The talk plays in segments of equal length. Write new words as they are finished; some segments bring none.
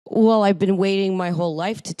Well, I've been waiting my whole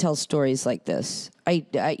life to tell stories like this.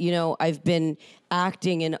 I've been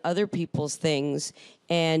acting in other people's things,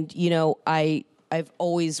 and I've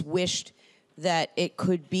always wished that it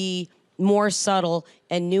could be more subtle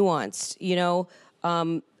and nuanced.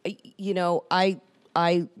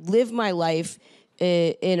 I live my life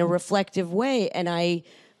in a reflective way, and I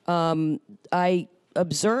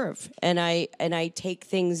observe and I take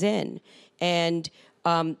things in, and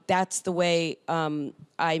that's the way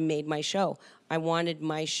I made my show. I wanted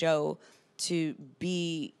my show to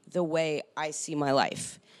be the way I see my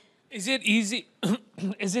life. Is it easy?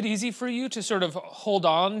 Is it easy for you to sort of hold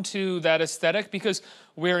on to that aesthetic, because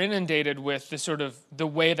we're inundated with the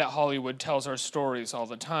way that Hollywood tells our stories all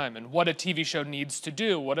the time, and what a TV show needs to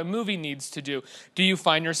do, what a movie needs to do? Do you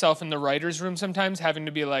find yourself in the writer's room sometimes having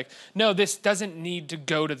to be like, no, this doesn't need to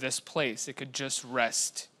go to this place. It could just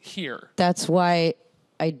rest here. That's why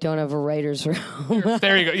I don't have a writer's room.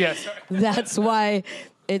 There you go. Yes. That's why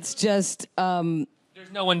it's just.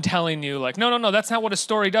 There's no one telling you like, no, that's not what a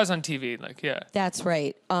story does on TV. Like, yeah. That's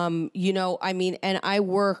right. And I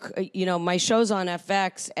work, my show's on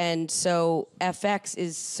FX, and so FX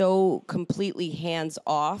is so completely hands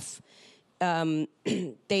off.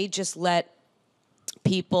 They just let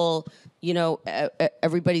people,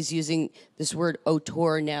 everybody's using this word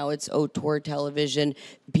auteur now. It's auteur television.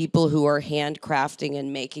 People who are handcrafting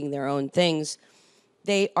and making their own things.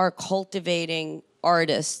 They are cultivating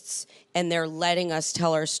artists, and they're letting us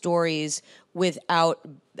tell our stories without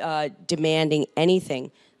demanding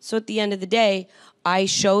anything. So at the end of the day, I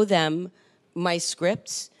show them my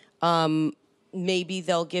scripts. Maybe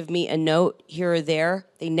they'll give me a note here or there.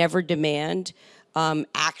 They never demand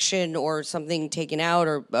action or something taken out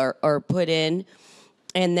or put in.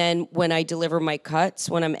 And then when I deliver my cuts,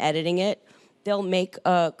 when I'm editing it, they'll make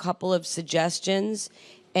a couple of suggestions,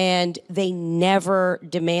 and they never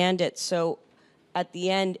demand it. So at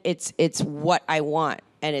the end, it's what I want,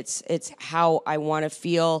 and it's how I want to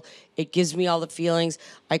feel. It gives me all the feelings.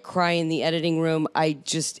 I cry in the editing room.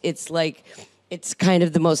 It's kind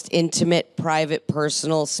of the most intimate, private,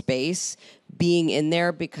 personal space being in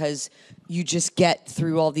there, because you just get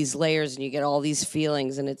through all these layers and you get all these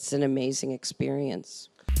feelings, and it's an amazing experience.